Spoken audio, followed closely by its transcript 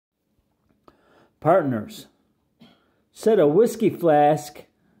Partners. Said a whiskey flask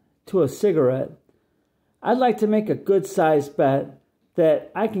to a cigarette. I'd like to make a good-sized bet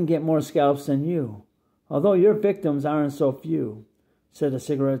that I can get more scalps than you, although your victims aren't so few, said the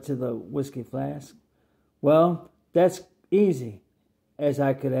cigarette to the whiskey flask. Well, that's easy, as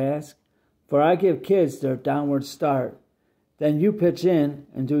I could ask, for I give kids their downward start. Then you pitch in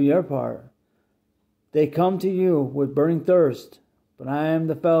and do your part. They come to you with burning thirst, but I am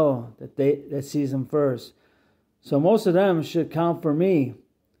the fellow that sees them first. So most of them should count for me.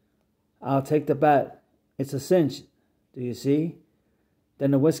 I'll take the bet. It's a cinch, do you see?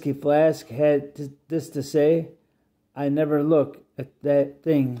 Then the whiskey flask had this to say, I never look at that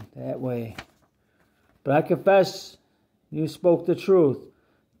thing that way. But I confess you spoke the truth.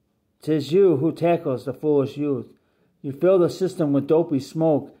 'Tis you who tackles the foolish youth. You fill the system with dopey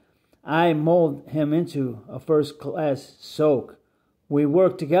smoke. I mold him into a first-class soak. We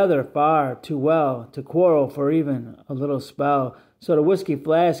work together far too well to quarrel for even a little spell. So the whiskey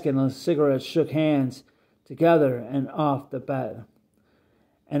flask and the cigarette shook hands together and off the bet.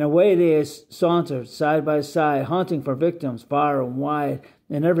 And away they sauntered side by side, hunting for victims far and wide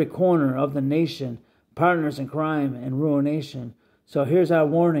in every corner of the nation, partners in crime and ruination. So here's our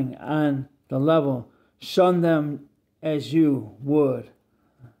warning on the level. Shun them as you would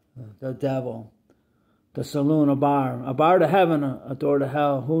the devil. The saloon, a bar to heaven, a door to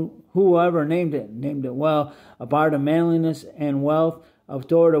hell. Whoever named it well. A bar to manliness and wealth, a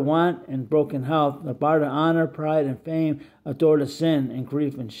door to want and broken health. A bar to honor, pride, and fame, a door to sin and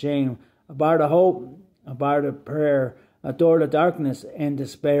grief and shame. A bar to hope, a bar to prayer, a door to darkness and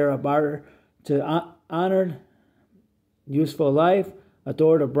despair. A bar to honored, useful life, a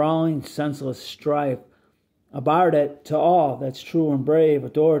door to brawling, senseless strife. A bar to all that's true and brave, a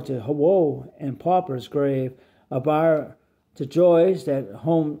door to woe and pauper's grave, a bar to joys that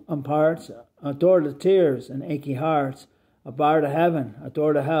home imparts, a door to tears and achy hearts, a bar to heaven, a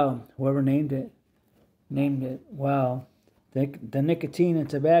door to hell. Whoever named it well. The nicotine in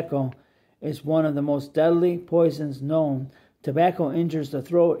tobacco is one of the most deadly poisons known. Tobacco injures the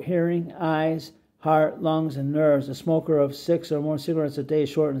throat, hearing, eyes, heart, lungs, and nerves. A smoker of 6 or more cigarettes a day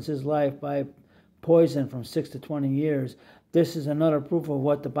shortens his life by poison from 6 to 20 years. This is another proof of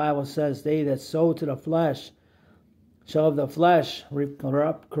what the Bible says. They that sow to the flesh shall of the flesh reap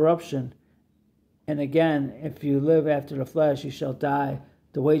corruption. And again, if you live after the flesh, you shall die.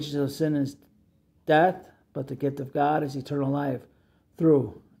 The wages of sin is death, but the gift of God is eternal life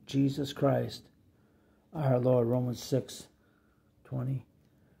through Jesus Christ our Lord. Romans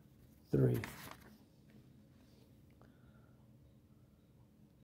 6:23.